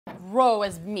row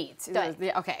as meat.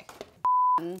 Yeah, okay.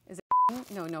 Is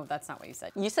it? No, that's not what you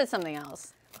said. You said something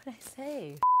else. What did I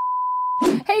say?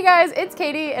 Hey guys, it's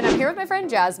Katie and I'm here with my friend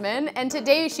Jasmine, and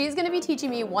today she's gonna be teaching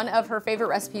me one of her favorite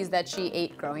recipes that she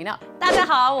ate growing up. 大家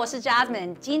好，我是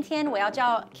Jasmine。今天我要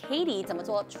教 Katie 怎么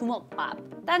做 Jumeok-bap，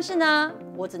 但是呢，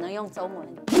我只能用中文。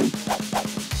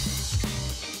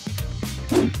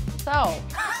So,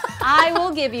 I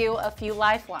will give you a few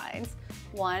lifelines.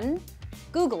 1,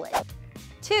 Google it.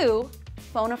 2,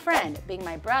 phone a friend, being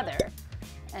my brother.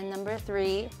 And number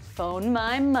 3, phone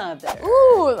my mother.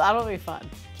 Ooh, that'll be fun.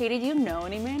 Katie, do you know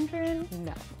any Mandarin?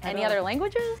 No. Any other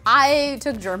languages? I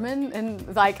took German, and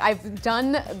like I've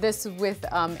done this with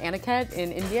Aniket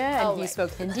in India, and he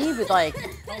spoke Hindi, but like,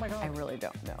 oh my God, I really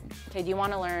don't know. Okay, do you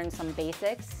want to learn some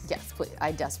basics? Yes, please.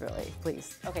 I desperately,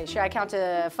 please. Okay, should I count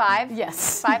to 5?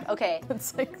 Yes. 5? Okay.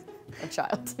 It's like a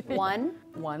child. 1.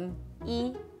 1.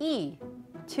 E. E.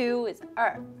 2 is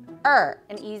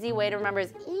An easy way to remember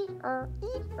is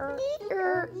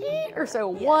So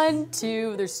 1,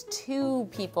 2, there's 2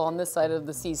 people on this side of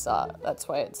the seesaw. That's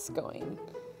why it's going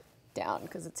down,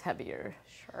 because it's heavier.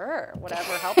 Sure,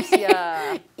 whatever helps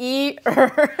ya. Okay.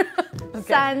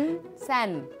 3.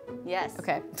 3. Yes.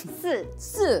 Okay. 4.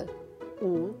 4. 5.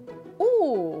 Ooh.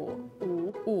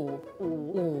 Ooh.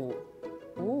 Ooh.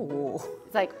 Ooh.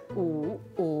 It's like Ooh.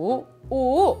 Ooh.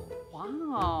 Ooh.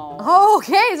 wow.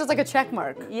 Okay, so it's like a check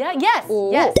mark. Yeah, yes, Ooh.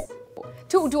 yes.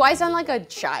 Do I sound like a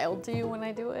child to you when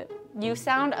I do it? You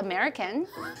sound American.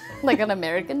 Like an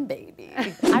American baby.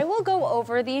 I will go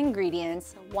over the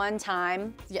ingredients one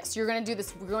time. Yes, you're gonna do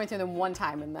this, we're going through them one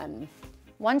time and then.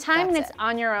 One time and That's it's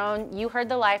on your own. You heard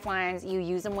the lifelines, you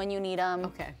use them when you need them.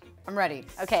 Okay, I'm ready.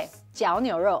 Okay, 绞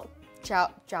牛肉. 椒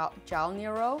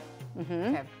牛肉.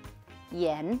 Okay.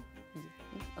 盐.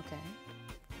 Okay.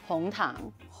 红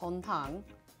糖. 红糖.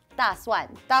 大蒜.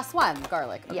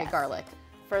 Garlic. Okay, Yes. garlic.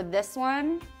 For this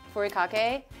one,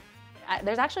 furikake,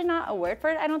 there's actually not a word for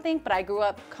it, I don't think, but I grew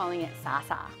up calling it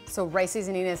sasa. So rice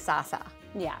seasoning is sasa.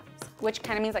 Yeah, which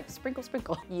kind of means like sprinkle,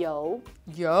 sprinkle. Yo.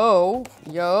 Yo.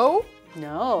 No.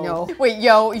 No. Wait,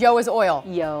 yo is oil.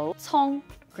 Yo. 葱.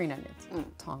 Green onions.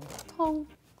 Tong.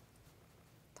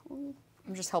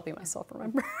 I'm just helping myself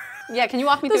remember. Yeah, can you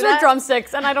walk me through Those are that?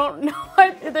 drumsticks, and I don't know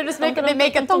what they're just making. They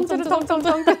make a tong tong tong tong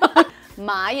tong.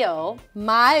 Mayo.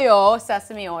 Mayo,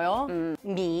 sesame oil.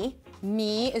 Me.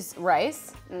 Me is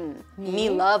rice. Me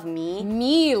love me.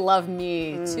 Me love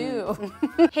me too.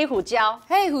 黑胡椒.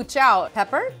 Hey hu chow.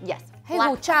 Pepper? Yes. Hey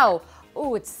hu chow.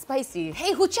 Oh, it's spicy.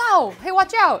 Hey hu chow. Hey,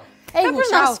 watch out. Hey hu Pepper's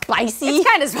chow. not spicy. It's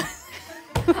kind of spicy.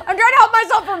 I'm trying to help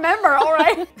myself remember, all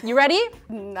right? You ready?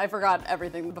 I forgot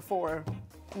everything before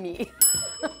me.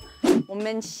 我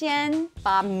们先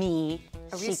把米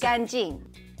洗干净.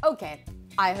 Okay,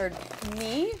 I heard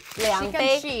me. 2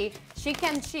杯. She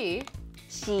can she.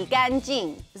 洗干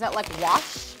净. Is that like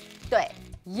wash? 对.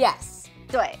 Yes.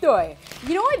 对.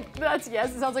 You know what? That's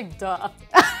yes. It sounds like duh.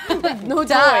 Like, no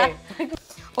Duh. duh.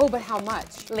 Oh, but how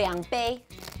much? 2杯.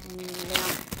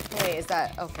 Wait, is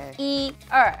that okay? 1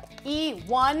 2. E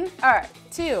 1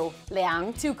 2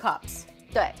 2 2 cups.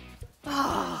 对.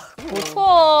 不错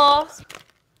哦.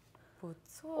 不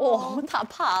错. Oh, 他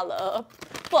怕了.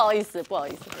 不好意思.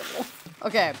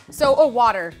 Okay, so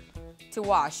water to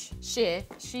wash. She.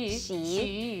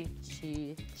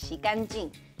 洗干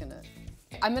净.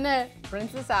 I'm gonna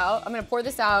rinse this out. I'm gonna pour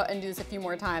this out and do this a few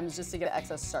more times just to get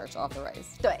excess starch off the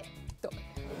rice. 对.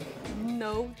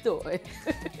 No doy.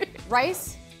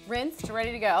 Rice, rinsed,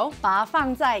 ready to go. 把它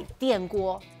放在电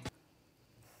锅.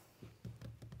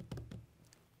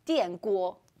 电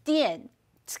锅.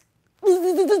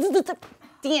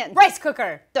 Rice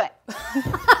cooker. 对.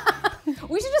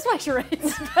 We should just watch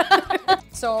charades.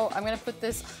 So I'm gonna put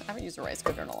this, I haven't used a rice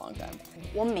cooker in a long time.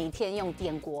 我每天用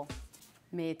电锅.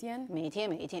 每天 用.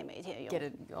 Get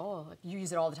it, oh, you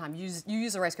use it all the time. You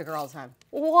use the rice cooker all the time.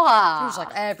 哇. You're just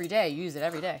like every day, you use it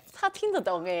every day. 他听得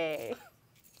懂耶.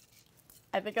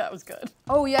 I think that was good.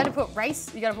 Oh, you had to put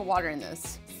rice, you gotta put water in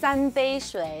this. 3杯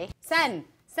水. Sen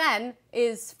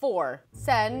is 4.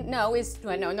 Sen, no, is,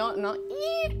 no.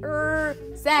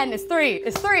 Sen is 3.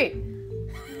 It's 3.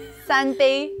 3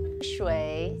杯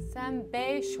水. 3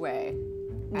杯水.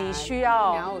 你需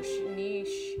要 No,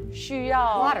 需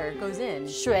要 water goes in.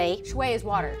 水. 水 is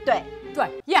water. 对.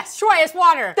 Yes, 水 is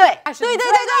water. 对. 对。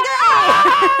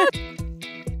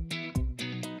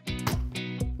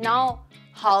然后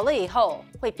好了以后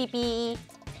会哔哔.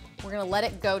 We're gonna let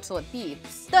it go till it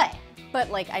beeps. 对. But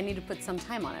like, I need to put some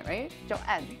time on it, right? 就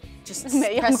按. Just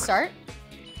没用过。 press start.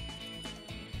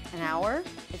 An hour?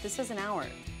 If this says an hour.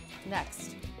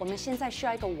 Next. 我们现在需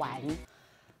要一个碗.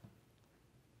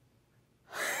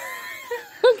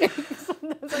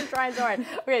 Sometimes I'm trying so hard.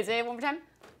 Okay, say it one more time.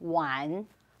 碗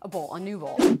A bowl, a new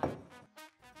bowl.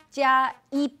 加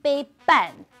1杯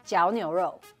半绞牛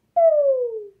肉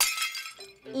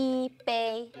，1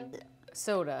杯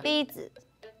Soda. 杯子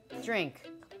Drink.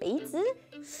 杯子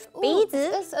Ooh, 杯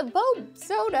子， That's a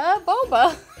soda,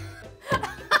 boba. 看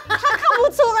不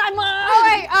出来吗？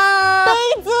 Alright,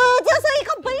 杯子就是一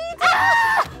个杯子。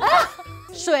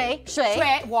水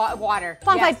water.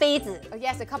 放在 Yes. 杯子，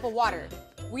 Yes, a cup of water.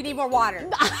 We need more water.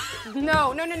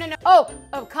 No. Oh,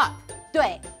 a cup.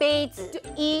 对，杯子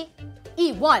1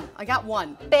 one. I got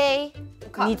one. 杯，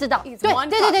 Cup. 你知道？ It's 对 one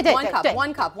对 cup. 对对 One 对 cup. 对，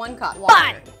 One cup. One cup.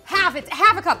 半 Half. It's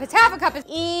half a cup. It's half a cup. It's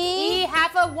 1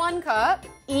 half of 1 cup.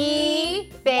 1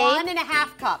杯，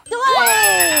 1.5 cup.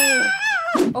 对，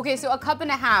 Okay, so a cup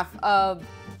and a half of.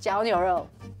 绞牛肉。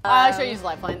 I should use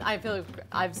Lifeline. I feel like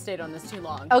I've stayed on this too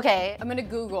long. Okay, I'm gonna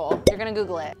Google. you're gonna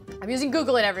Google it. I'm using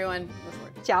Google it, everyone.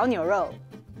 绞牛肉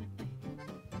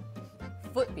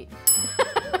Foot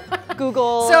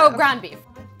beef.，Google. So ground beef.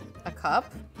 A cup.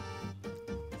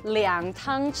 2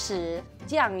汤匙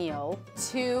酱油，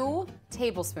 2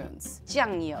 tablespoons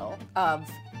酱油， of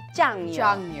酱油，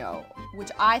 Jumeok,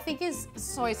 which I think is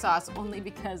soy sauce only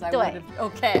because I 对 would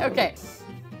have. Okay.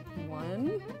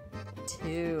 1,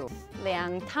 2.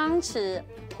 2汤匙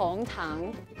红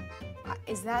糖，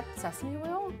 Is that sesame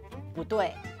oil? 不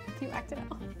对， Can you act it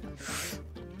out?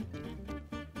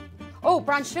 Oh,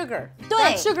 brown sugar. 对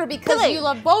Brown sugar because 对 you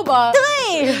love boba.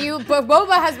 对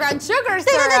Boba has brown sugar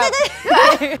syrup.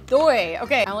 对 Doi.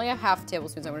 Okay, I only have half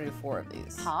tablespoons. I'm gonna do 4 of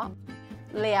these. 好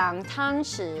，2汤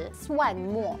匙蒜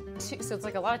末， So it's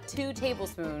like a lot of 2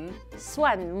 tablespoons.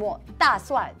 蒜末，大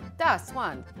蒜， That's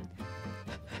 1.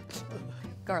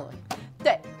 Garlic.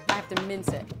 对， I have to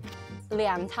mince it.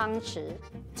 2汤匙，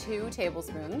 2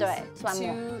 tablespoons. 对，蒜末。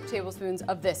 2 tablespoons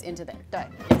of this into there. 对，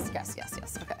 Yes.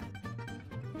 Okay.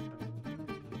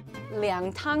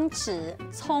 2汤匙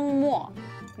葱末，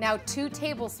 Now 2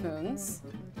 tablespoons.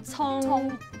 葱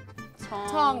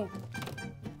Tong.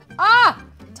 Ah!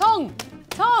 Tong.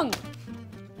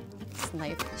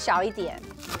 Knife. 小一点，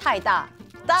太大，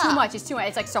大 Too much. It's too much.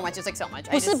 It's like so much. It's like so much.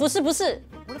 不是不是不是，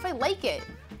 What if I like it?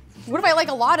 What if I like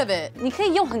a lot of it? 你可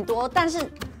以用很多，但是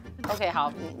OK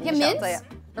好，你 Yeah, 想这 mince? 样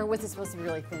Or was it supposed to be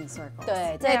really thin circles?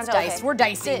 对，这样 It's 就 OK diced. We're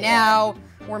dicing 对 now.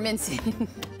 We're mincing.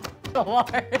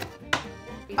 Lord.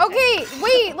 Okay,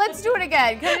 wait. Let's do it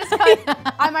again. Can I just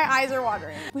cut? My eyes are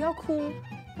watering. 不要哭，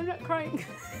 I'm not crying.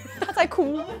 他在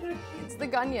哭。 It's the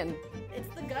onion.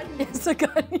 It's the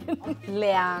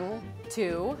onion.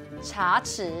 2 2茶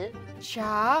匙，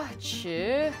茶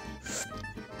匙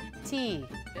tea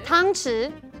汤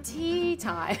匙 tea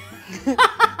time.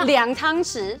 2汤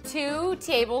匙， 2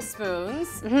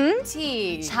 tablespoons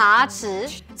tea. 茶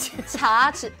匙，茶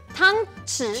匙，汤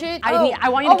匙。I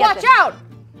want you to Oh, get watch this. out!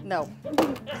 No.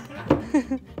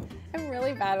 I'm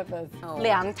really bad at this.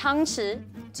 2汤匙，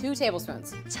 2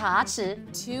 tablespoons. 茶匙，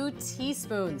 2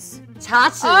 teaspoons. 茶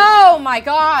匙， Oh my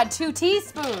god, 2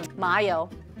 teaspoons. 麻油。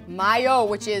 Mayo,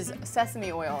 which is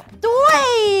sesame oil. 对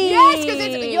Yes, because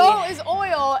it's yo is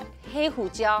oil. 黑胡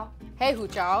椒， Hey, hu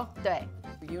chao. 对，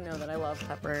 You know that I love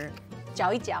pepper.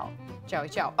 搅一搅， Chow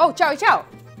chow. Oh, chow chow.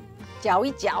 搅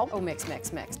一搅， Oh, mix.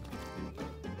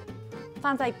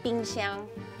 放在冰箱。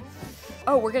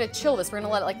 Oh, we're gonna chill this. We're gonna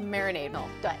let it like marinate. No.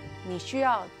 对，你需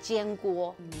要煎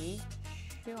锅，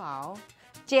 Wow.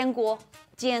 煎锅，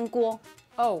煎锅。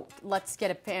 Oh, let's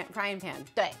get a frying pan.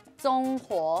 对，中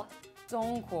火，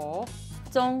 Zhonghuo.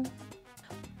 中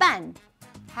半，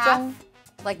 Half.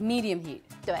 Like medium heat.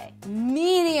 对，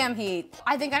 Medium heat.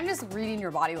 I think I'm just reading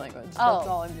your body language. Oh. That's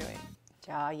all I'm doing.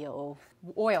 加油。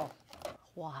 Oil.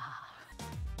 哇，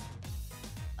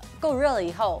够热了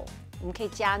以后，我们可以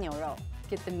加牛肉。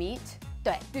 Get the meat.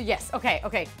 对， Yes.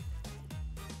 Okay.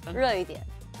 热一点。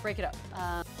 Break it up.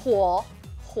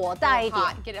 火大一点。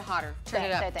 Hot. Get it hotter. Turn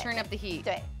it up. 对 Turn up the heat.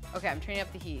 对， Okay, I'm turning up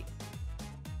the heat.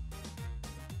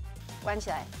 关起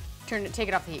来。 Take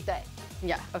it off the heat. 对，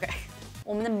 Yeah. Okay.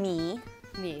 我们的米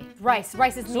Me. Rice.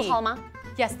 Rice is 煮 me. 好吗？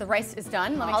 Yes, the rice is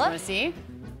done. Let me 好了。 see.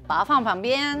 把它放旁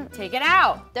边。 Take it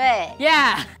out. 对，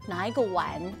 Yeah. 拿一个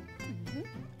碗，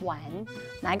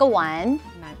拿一个碗，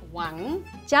 Wang.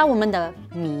 加我们的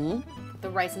米。 The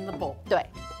rice in the bowl. 对，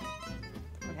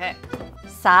 Okay.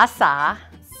 撒撒。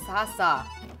 Sasa.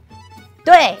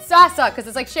 对， Sasa, because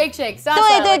it's like shake. Sasa.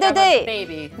 对， like I'm a 对。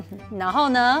 baby. 然后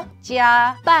呢，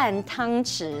加半汤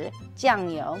匙酱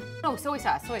油， No, soy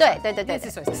sauce. Soy 对 sauce. 对对对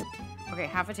This is soy sauce. Okay,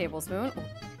 half a tablespoon.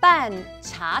 半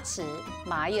茶匙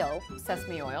麻油，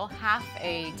 Sesame oil. Half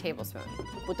a tablespoon.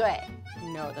 不对，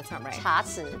 No, that's not right. 茶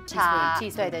匙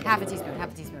Teaspoon. 对对对 Half a teaspoon. Half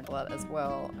a teaspoon. Blood as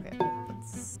well. Okay.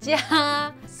 ingredients. 加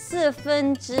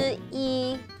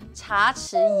1/4茶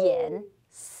匙盐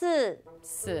，4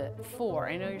 4.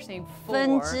 I know you're saying 4.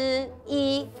 1/4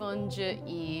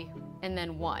 1/4. And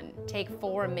then 1. Take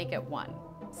 4 and make it 1.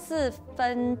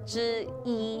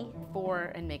 1/4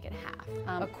 4 and make it half.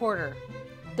 A quarter.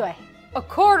 对 A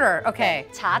quarter. Okay.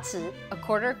 茶匙 A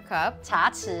quarter cup. 茶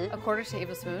匙 A quarter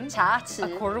tablespoon. 茶匙 A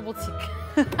quarter tea.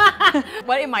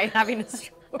 What am I having a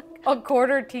stroke? A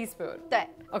quarter teaspoon. 对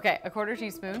Okay, a quarter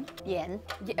teaspoon. 盐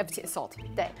Yeah, salt.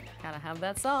 对 Gotta have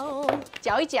that salt.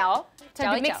 搅一搅 Time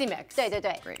搅 to 一搅 mixy mix. 对对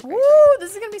对 Great. Woo,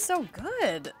 this is gonna be so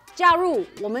good. 加入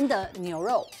我们的牛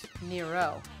肉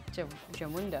Nero.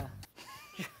 Jamunda.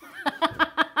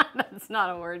 That's not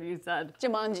a word you said.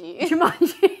 Jumanji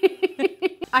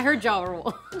Jumanji. I heard jaw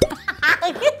rule.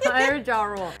 I heard jaw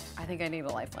rule. I think I need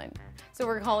a lifeline. So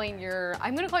we're calling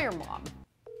I'm gonna call your mom.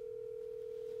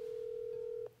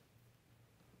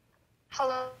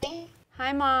 Hello.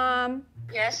 Hi Mom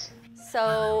Yes.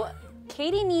 So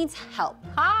Katie needs help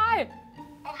Hi.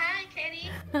 Oh, hi, Katie.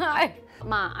 Hi.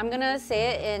 Ma, I'm gonna say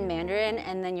it in Mandarin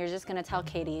and then you're just gonna tell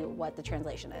Katie what the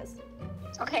translation is.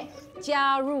 Okay.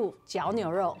 加入绞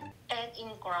牛肉 Add in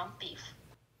ground beef.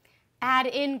 Add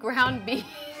in ground beef.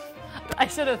 I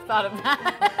should have thought of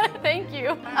that. Thank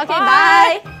you. Okay,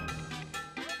 bye.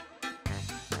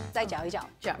 再搅一搅。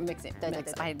 Yeah, mix it. 对，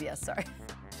 Mix. 对，对。 Yes, sorry.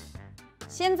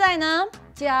 现在呢，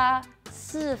加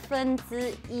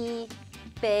1/4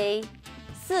杯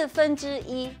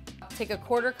，1/4 Take a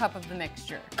quarter cup of the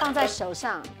mixture. 放在手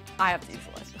上。 I have to use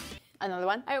the list. Another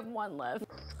one. I have one left.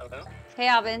 Hello. Hey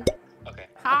Alvin. Okay.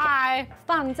 Hi.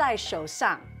 放在手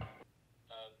上。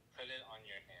 Put it on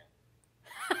your hand.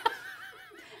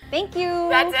 Thank you.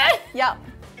 That's it? Yep.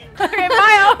 Okay,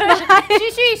 bye. Bye.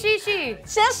 She. 谢谢。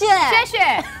谢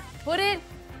谢. Put it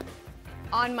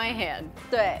on my hand.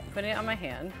 对， Put it on my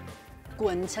hand.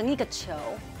 滚成一个球。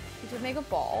 To make a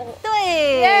ball.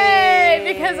 对。 Yay!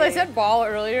 Because I said ball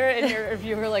earlier, and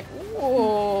you were like,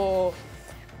 ooh.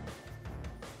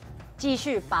 继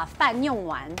续把饭用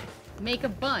完， Make a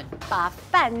bun. 把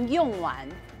饭用完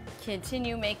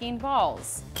Continue making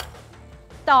balls.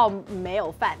 到没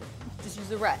有饭。 Just use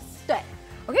the rest. 对，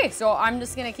 Okay, so I'm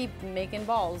just gonna keep making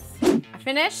balls. I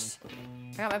finished.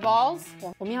 I got my balls.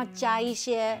 我们要加一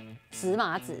些芝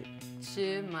麻籽、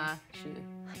芝麻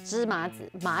籽、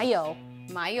麻油、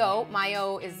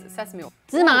 Mayo is sesame oil.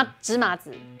 芝麻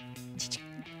籽。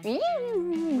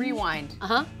Rewind. 啊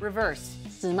哈， Reverse.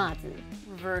 芝麻籽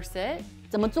Reverse it.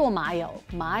 怎么做麻油？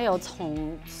麻油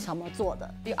从什么做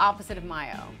的？ The opposite of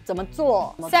mayo. 怎么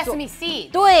做 Sesame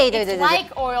seeds. 对对对 It's 对对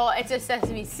like oil, it's just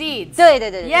sesame seeds. 对对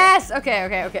对对。 Yes.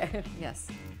 Okay. Yes.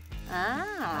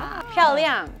 啊，漂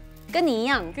亮，跟你一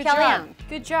样 Good 漂亮 job.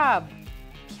 Good job.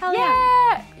 漂亮，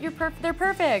 Yeah. They're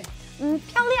perfect.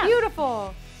 漂亮，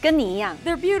 Beautiful. 跟你一样，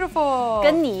 They're beautiful.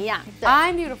 跟你一样，对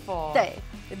I'm beautiful. 对，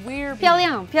 We're 漂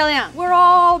亮漂亮， We're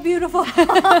all beautiful.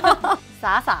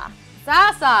 傻傻。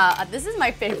 Sasa. This is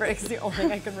my favorite. It's the only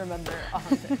thing I can remember.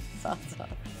 Sasa.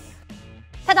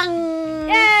 ta当，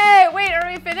 Yay! Wait, are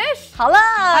we finished? 好了。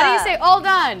 How do you say all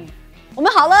done? 我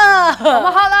们好了。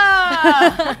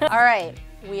 Mahala. All right,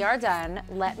 we are done.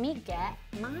 Let me get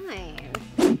mine.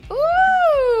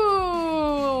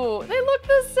 Ooh, they look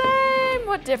the same.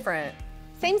 What different?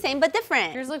 Same, but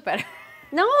different. Yours look better.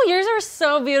 No, yours are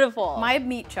so beautiful. My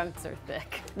meat chunks are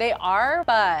thick. They are,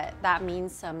 but that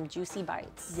means some juicy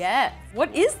bites. Yes.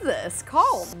 What is this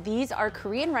called? These are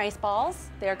Korean rice balls.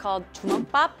 They are called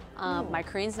Jumeok-bap. My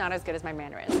Korean's not as good as my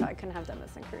Mandarin, so I couldn't have done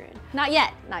this in Korean. Not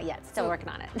yet. Still working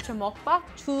on it. Jumeok-bap?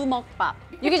 Jumeok-bap.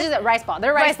 You could just say rice ball.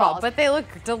 They're rice balls. But they look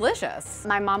delicious.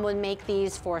 My mom would make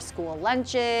these for school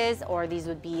lunches, or these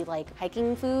would be like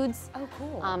hiking foods. Oh,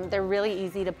 cool. They're really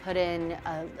easy to put in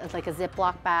like a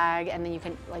Ziploc bag, and then you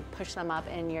can like push them up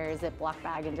in your Ziploc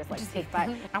bag and just like take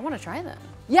bite. I want to try them.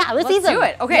 Yeah, let's eat them. do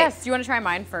it. Okay. Yes. Do you want to try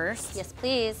mine first? Yes,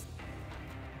 please.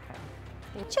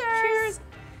 Cheers. Cheers.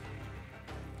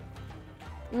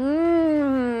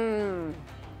 Mmm.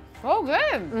 So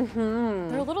good.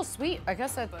 They're a little sweet. I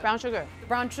guess that's Brown sugar.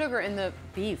 brown sugar in the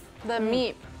beef. The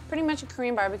meat, pretty much a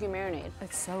Korean barbecue marinade.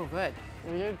 It's so good.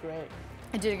 You did great.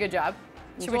 I did a good job.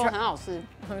 Should we Should try?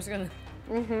 I'm just gonna.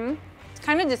 It's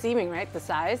kind of deceiving, right? The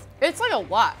size. It's like a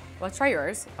lot. Let's try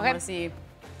yours. I Okay. want to see if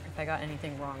I got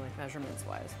anything wrong with measurements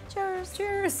wise. Cheers.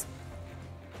 Cheers.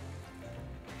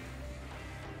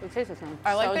 It tastes the same.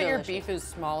 I like So that your delicious. beef is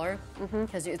smaller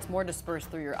because it's more dispersed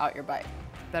through out your bite.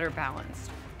 Better balanced.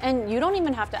 And you don't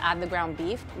even have to add the ground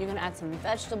beef. You can add some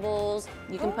vegetables.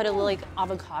 You can put a little like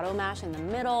avocado mash in the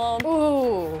middle.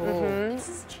 Ooh, this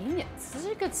is genius. This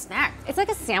is a good snack. It's like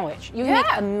a sandwich. You can make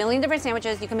a million different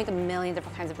sandwiches. You can make a million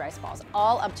different kinds of rice balls,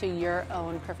 all up to your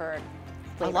own preferred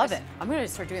flavors. I love it. I'm gonna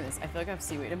start doing this. I feel like I have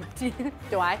seaweed in my teeth.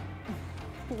 Do I?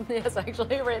 Yes,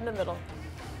 actually, right in the middle.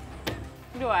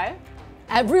 Do I?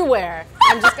 Everywhere.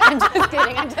 I'm just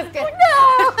kidding. I'm just kidding.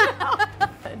 No!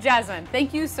 Jasmine,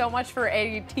 thank you so much for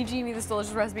teaching me this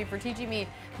delicious recipe, for teaching me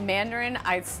Mandarin.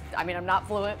 I mean, I'm not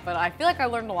fluent, but I feel like I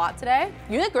learned a lot today.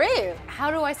 You did great.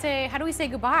 How do we say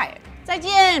goodbye? 再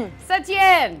见. 再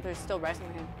见. There's still rice in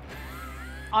my hand.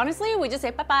 Honestly, we just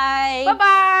say bye-bye.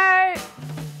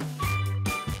 Bye-bye.